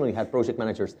traditionally had project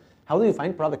managers. How do you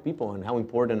find product people and how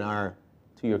important are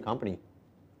to your company?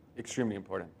 Extremely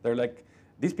important. They're like,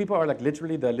 these people are like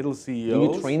literally the little CEOs.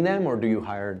 Do you train them or do you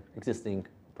hire existing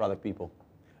product people?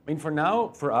 I mean, for now,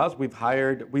 for us, we've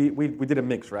hired, we did a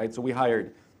mix, right? So we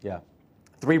hired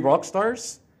 3 rock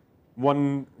stars,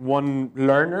 one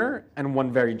learner, and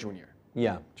 1 very junior.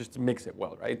 Yeah. Just to mix it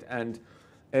well, right? And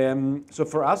so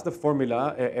for us, the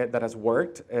formula that has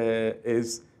worked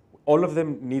is all of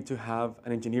them need to have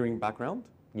an engineering background.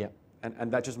 Yeah.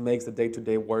 And that just makes the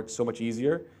day-to-day work so much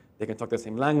easier. They can talk the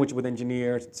same language with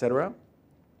engineers, etc.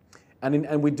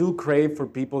 And we do crave for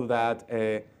people that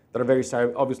are very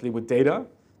savvy, obviously with data,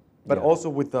 but also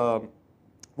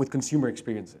with consumer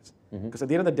experiences. Because at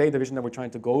the end of the day, the vision that we're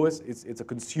trying to go is it's a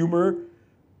consumer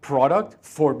product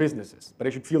for businesses, but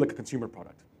it should feel like a consumer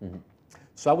product.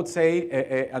 So I would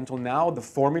say until now, the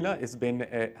formula has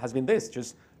been this: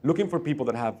 just looking for people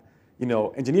that have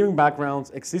engineering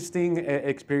backgrounds, existing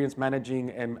experience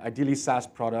managing, ideally SaaS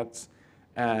products,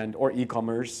 or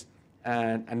e-commerce,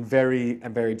 and very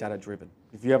data driven.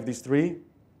 If you have these 3,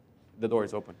 the door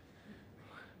is open.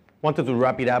 Wanted to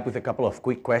wrap it up with a couple of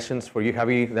quick questions for you,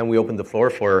 Javi. Then we open the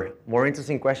floor for more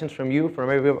interesting questions from you, from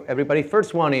everybody.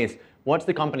 First one is, what's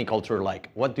the company culture like?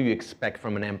 What do you expect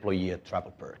from an employee at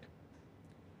TravelPerk?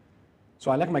 So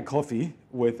I like my coffee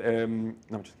with, no,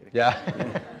 I'm just kidding. Yeah.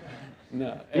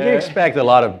 No. You can expect a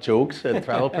lot of jokes at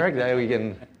TravelPerk that we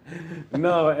can.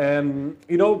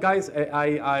 No, guys,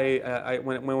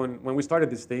 when we started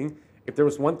this thing, if there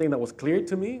was one thing that was clear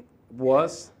to me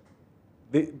was,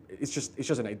 it's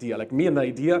just an idea. Like me and the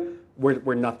idea,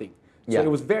 we're nothing. So it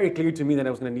was very clear to me that I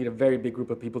was going to need a very big group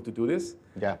of people to do this.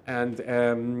 Yeah.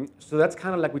 And so that's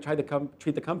kind of like we try to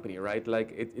treat the company, right?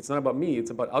 Like it's not about me; it's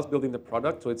about us building the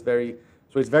product. So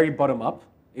it's very bottom up.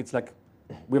 It's like,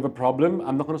 we have a problem.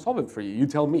 I'm not going to solve it for you. You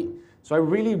tell me. So I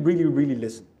really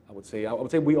listen. I would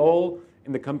say we all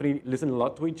in the company listen a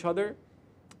lot to each other.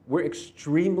 We're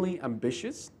extremely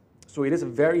ambitious. So it is a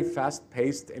very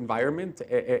fast-paced environment,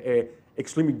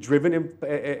 extremely driven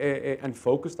and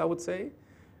focused, I would say.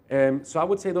 So I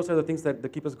would say those are the things that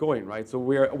keep us going, right? So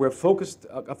we're a focused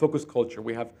culture.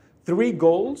 We have 3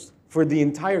 goals for the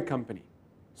entire company.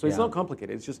 So it's not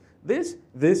complicated. It's just this,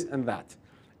 and that.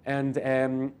 And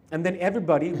then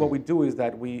everybody, what we do is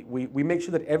that we make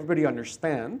sure that everybody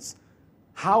understands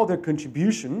how their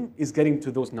contribution is getting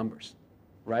to those numbers,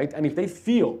 right? And if they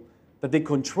feel that they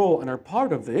control and are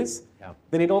part of this,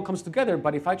 then it all comes together.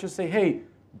 But if I just say, hey,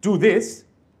 do this,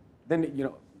 then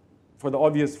you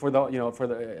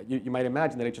might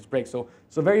imagine that it just breaks. So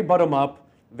very bottom up,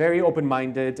 very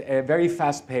open-minded, very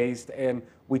fast-paced, and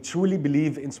we truly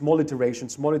believe in small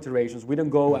iterations. We don't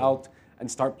go out and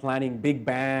start planning big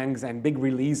bangs and big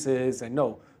releases, and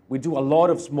no, we do a lot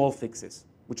of small fixes,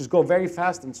 which is go very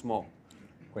fast and small.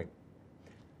 Great.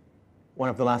 One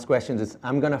of the last questions is,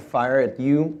 I'm going to fire at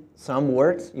you some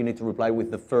words. You need to reply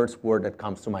with the first word that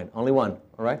comes to mind. Only one,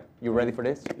 all right? You ready for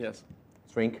this? Yes.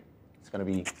 Drink. It's going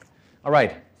to be... All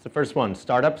right. It's the first one.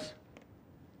 Startups,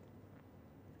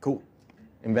 Cool.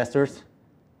 investors.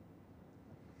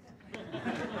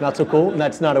 Not so cool?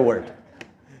 That's not a word.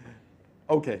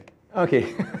 Okay.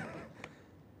 Okay.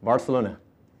 Barcelona,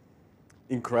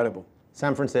 Incredible.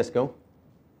 San Francisco.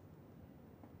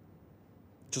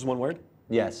 Just one word?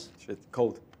 Yes. Shit.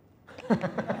 Cold.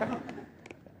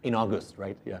 In August,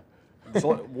 right? Yeah.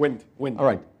 So, wind. All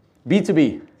right.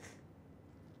 B2B.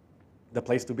 The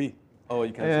place to be. Oh,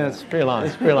 you can't Yeah, say it's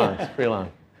freelance, freelance, freelance.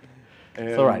 that.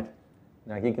 It's all right.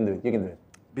 Now you can do it. You can do it.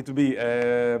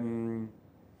 B2B.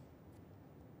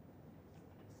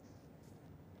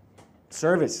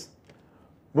 Service.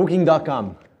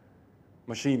 Booking.com.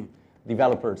 Machine.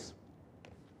 Developers.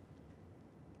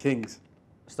 Kings.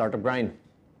 Startup grind.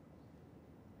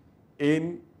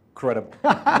 Incredible.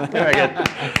 Very good.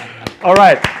 All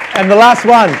right. And the last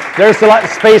one. There's the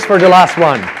space for the last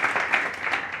one.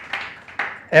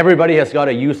 Everybody has got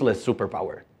a useless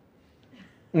superpower.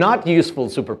 Not useful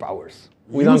superpowers.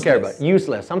 We don't care about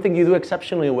useless. Something you do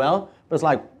exceptionally well, but it's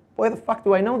like, why the fuck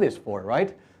do I know this for,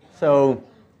 right? So,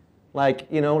 like,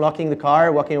 you know, locking the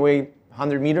car, walking away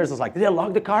 100 meters, it's like, did I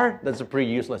lock the car? That's a pretty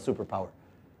useless superpower.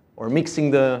 Or mixing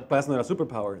the... But that's not a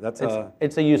superpower. That's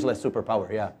It's a useless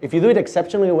superpower, yeah. If you do it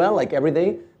exceptionally well, like every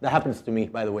day, that happens to me,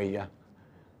 by the way, yeah.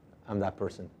 I'm that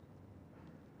person.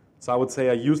 So I would say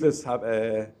a useless.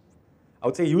 I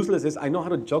would say useless is I know how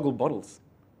to juggle bottles,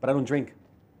 but I don't drink.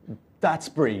 That's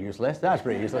pretty useless. That's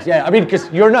pretty useless. Yeah, I mean, because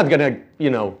you're not gonna,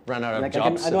 you know, run out of Like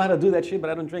jobs. I know how to do that shit,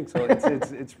 but I don't drink, so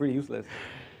it's pretty useless.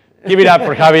 Give it up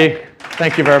for Javi.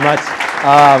 Thank you very much.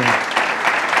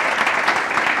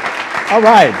 All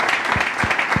right.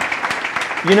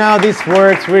 You know, these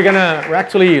words, we're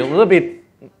actually a little bit,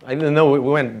 I didn't know we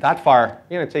went that far.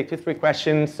 We're gonna take 2-3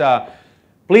 questions.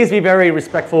 Please be very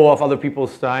respectful of other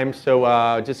people's time. So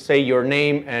just say your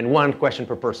name and 1 question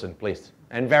per person, please.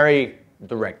 And very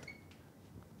direct.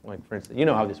 Like, for instance, you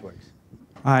know how this works.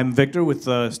 I'm Victor with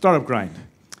Startup Grind.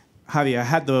 Javi, I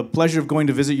had the pleasure of going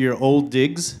to visit your old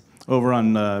digs over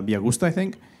on Villa Augusta, I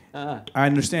think. I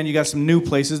understand you got some new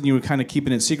places and you were kind of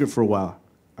keeping it secret for a while.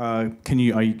 Are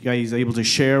you guys able to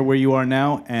share where you are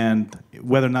now and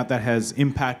whether or not that has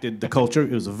impacted the culture?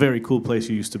 It was a very cool place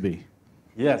you used to be.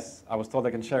 Yes, I was told I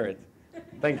can share it.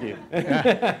 Thank you.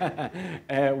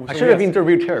 I should have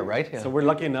interviewed her, right? Yeah. So we're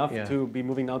lucky enough to be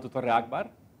moving now to Torre Akbar.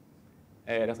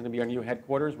 That's going to be our new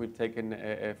headquarters. We've taken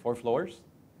 4 floors,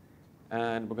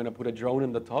 and we're going to put a drone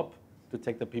in the top to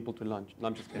take the people to lunch. No,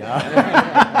 I'm just kidding.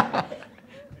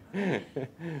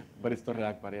 But it's Torre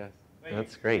Akbar, yes.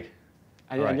 That's great.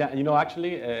 And, Right. yeah, and you know,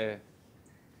 actually,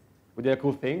 we did a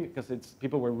cool thing because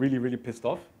people were really, really pissed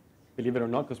off, believe it or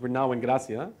not, because we're now in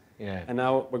Gracia, and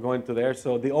now we're going to there.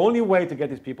 So the only way to get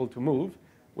these people to move,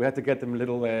 we had to get them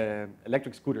little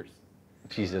electric scooters.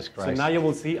 Jesus Christ. So now you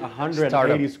will see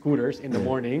 180 scooters in the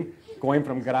morning going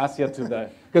from Gracia to the...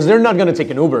 Because they're not going to take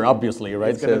an Uber, obviously,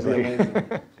 right? It's going to be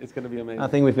amazing. It's going to be amazing. I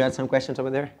think we've got some questions over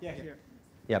there. Yeah, here.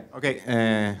 Yep.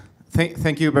 Okay.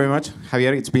 Thank you very much,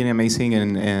 Javier. It's been amazing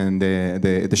and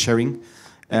the sharing.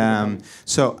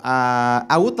 So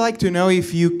I would like to know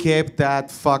if you kept that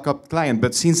fuck up client,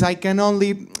 but since I can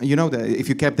only, you know, if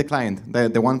you kept the client,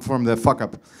 the one from the fuck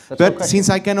up. But since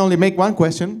I can only make 1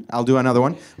 question, I'll do another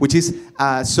one, which is,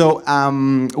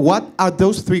 what are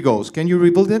those 3 goals? Can you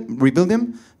rebuild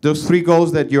them? Those 3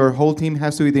 goals that your whole team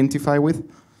has to identify with?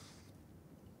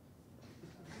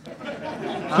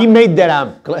 He made that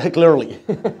up, clearly.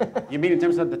 You mean in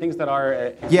terms of the things that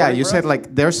are... Yeah, you said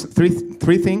like there's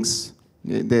three things.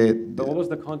 But what was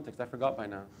the context? I forgot by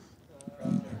now.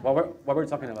 What were we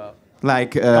talking about?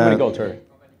 Like... Company culture.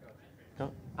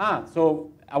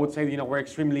 So I would say, you know, we're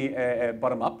extremely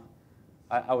bottom up.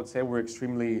 I would say we're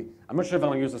extremely... I'm not sure if I'm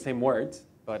going to use the same words,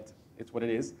 but it's what it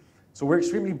is. So we're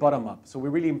extremely bottom up. So we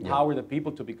really empower the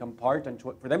people to become part and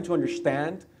for them to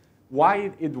understand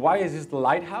why is this the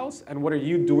lighthouse and what are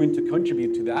you doing to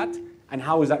contribute to that and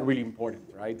how is that really important,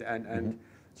 right? And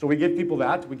so we give people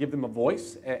that, we give them a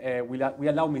voice, we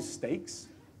allow mistakes.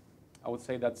 I would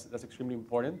say that's extremely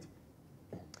important.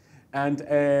 And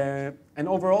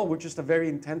overall, we're just a very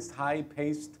intense,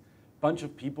 high-paced bunch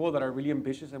of people that are really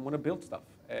ambitious and want to build stuff.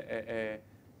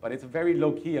 But it's very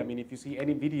low-key. I mean, if you see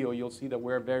any video, you'll see that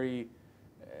we're a very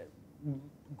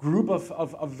group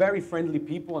of very friendly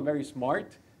people and very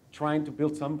smart, trying to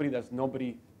build somebody that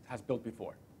nobody has built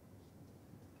before.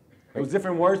 It was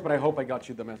different words, but I hope I got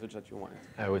you the message that you wanted.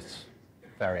 That was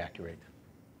very accurate.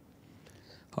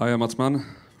 Hi, I'm Matsman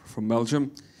from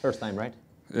Belgium. First time, right?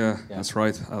 Yeah, that's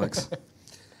right, Alex.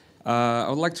 I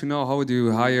would like to know how do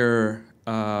you hire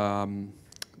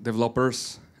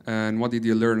developers And what did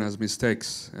you learn as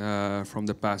mistakes from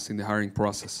the past in the hiring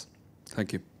process?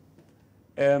 Thank you.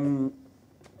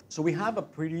 So we have a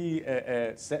pretty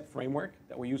set framework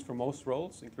that we use for most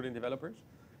roles, including developers.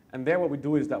 And there what we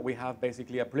do is that we have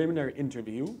basically a preliminary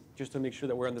interview just to make sure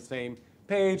that we're on the same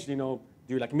page. You know,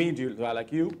 do you like me? Do I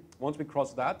like you? Once we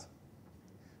cross that,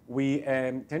 we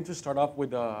tend to start off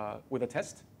with a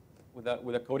test, with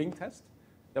a coding test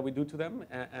that we do to them.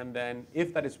 And then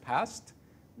if that is passed,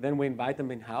 then we invite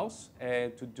them in-house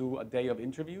to do a day of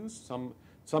interviews,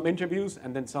 some interviews,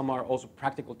 and then some are also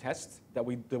practical tests that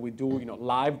we do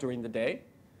live during the day.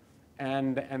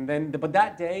 But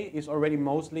that day is already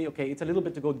mostly, okay, it's a little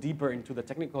bit to go deeper into the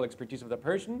technical expertise of the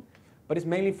person, but it's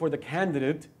mainly for the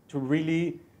candidate to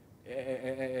really,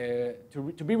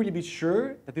 be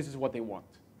sure that this is what they want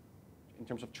in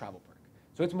terms of TravelPerk.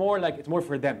 So it's more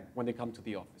for them when they come to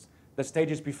the office. The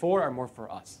stages before are more for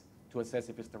us to assess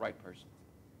if it's the right person.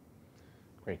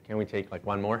 Great. Can we take like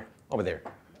one more? Over there.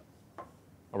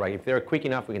 All right. If they're quick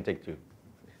enough, we can take two.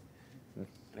 And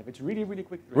if it's really, really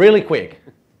quick. Really quick.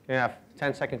 You have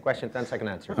 10-second question, 10-second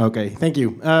answer. Okay, thank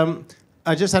you.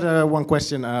 I just had one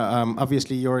question.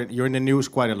 Obviously, you're in the news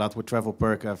quite a lot with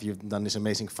TravelPerk. You've done this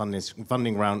amazing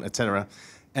funding round, etc.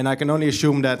 And I can only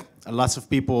assume that lots of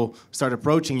people start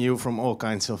approaching you from all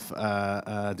kinds of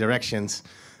directions.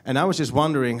 And I was just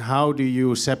wondering, how do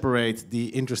you separate the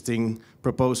interesting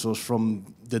proposals from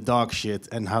the dog shit,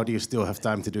 and how do you still have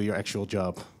time to do your actual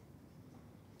job?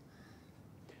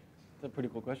 That's a pretty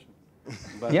cool question.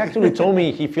 He actually told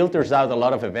me he filters out a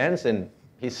lot of events, and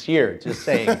he's here, just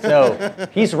saying. So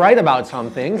he's right about some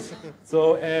things.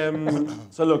 So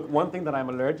look, one thing that I'm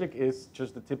allergic is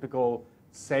just the typical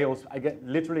sales. I get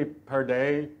literally per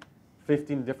day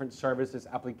 15 different services,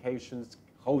 applications,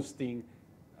 hosting.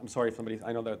 I'm sorry if somebody,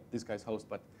 I know that this guy's host,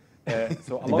 but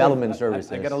so a development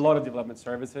services. I get a lot of development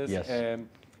services. Yes.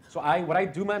 So what I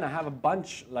do, man, I have a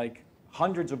bunch, like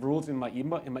hundreds of rules in my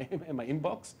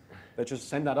inbox that just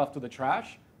send that off to the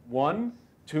trash. One,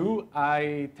 two,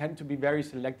 I tend to be very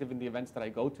selective in the events that I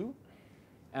go to,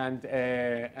 and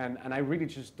I really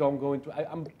just don't go into.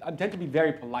 I tend to be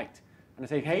very polite, and I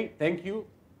say, hey, thank you,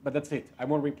 but that's it. I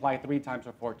won't reply 3 times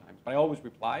or 4 times, but I always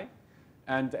reply.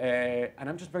 And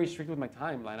I'm just very strict with my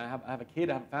timeline. I have a kid,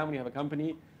 I have a family, I have a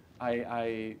company.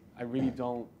 I really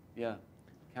don't,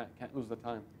 can't lose the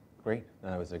time. Great,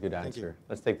 that was a good answer.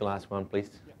 Let's take the last one, please.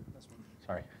 Yeah, last one.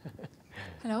 Sorry.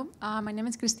 Hello, my name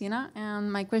is Christina,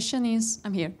 and my question is,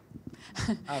 I'm here.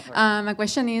 My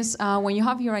question is, when you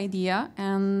have your idea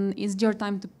and it's your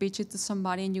time to pitch it to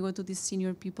somebody, and you go to these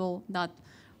senior people that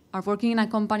are working in a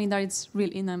company that is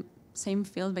really in the same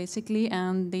field, basically,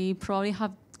 and they probably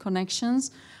have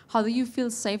connections, how do you feel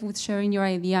safe with sharing your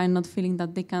idea and not feeling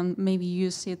that they can maybe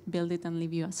use it, build it, and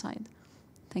leave you aside?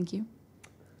 Thank you.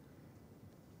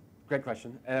 Great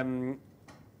question.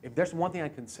 If there's one thing I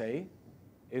can say,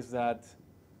 is that,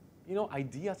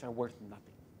 ideas are worth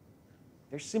nothing.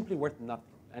 They're simply worth nothing.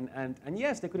 And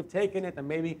yes, they could have taken it and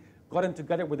maybe gotten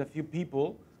together with a few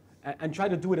people and tried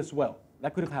to do it as well.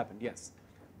 That could have happened, yes.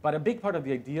 But a big part of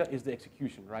the idea is the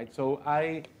execution, right? So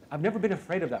I've never been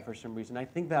afraid of that for some reason. I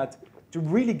think that to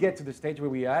really get to the stage where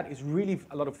we're at is really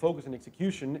a lot of focus on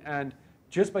execution. And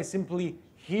just by simply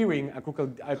hearing a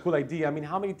cool idea, I mean,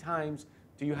 how many times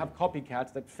do you have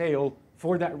copycats that fail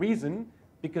for that reason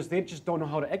because they just don't know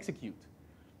how to execute?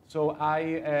 So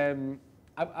I've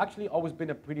actually always been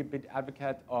a pretty big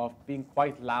advocate of being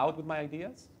quite loud with my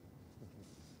ideas.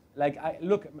 Like,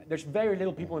 look, there's very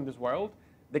little people in this world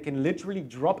that can literally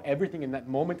drop everything in that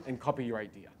moment and copy your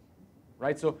idea,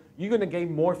 right? So you're going to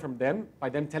gain more from them by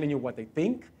them telling you what they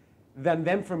think than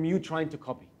them from you trying to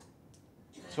copy.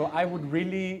 So I would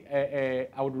really,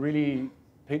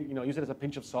 use it as a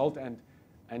pinch of salt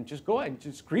and just go and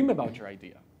just scream about your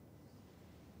idea.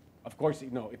 Of course,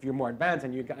 if you're more advanced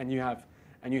and you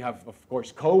have of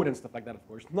course code and stuff like that, of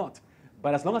course not.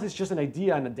 But as long as it's just an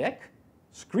idea and a deck,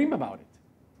 scream about it.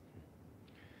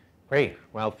 Great.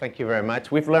 Well, thank you very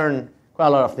much. We've learned quite a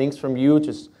lot of things from you.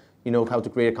 Just how to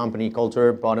create a company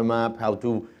culture, bottom up, how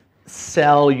to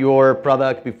sell your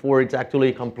product before it's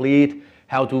actually complete,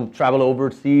 how to travel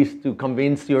overseas to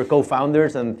convince your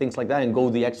co-founders and things like that, and go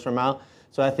the extra mile.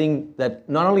 So I think that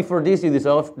not only for this you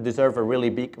deserve a really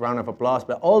big round of applause,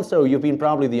 but also you've been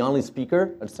probably the only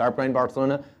speaker at Startup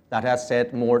Barcelona that has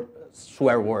said more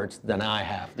swear words than I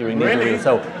have during the interview.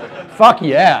 So, fuck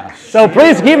yeah. So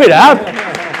please give it up.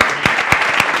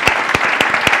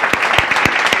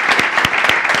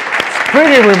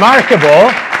 Pretty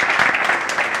remarkable.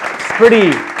 It's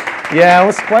pretty, I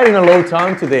was quite in a low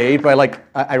tone today, but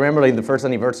I remember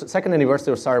the second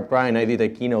anniversary of Startup Grind, I did a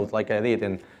keynote like I did,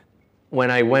 and when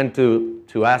I went to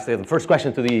ask the first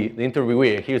question to the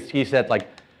interviewee, he said like,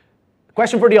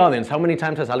 question for the audience, how many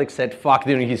times has Alex said fuck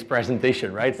during his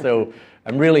presentation, right? So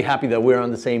I'm really happy that we're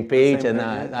on the same page, and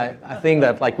I think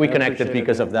that like we connected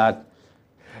because of that.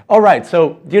 All right,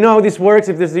 so do you know how this works?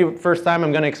 If this is the first time,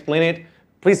 I'm gonna explain it.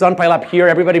 Please don't pile up here.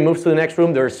 Everybody moves to the next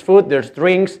room. There's food, there's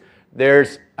drinks,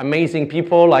 there's amazing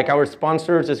people like our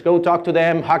sponsors. Just go talk to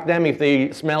them, hug them if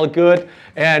they smell good,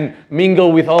 and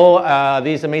mingle with all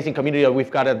this amazing community that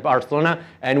we've got at Barcelona.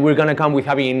 And we're gonna come with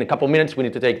Javi in a couple minutes. We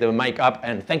need to take the mic up,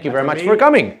 and thank you very much for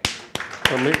coming.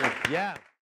 For me. Yeah.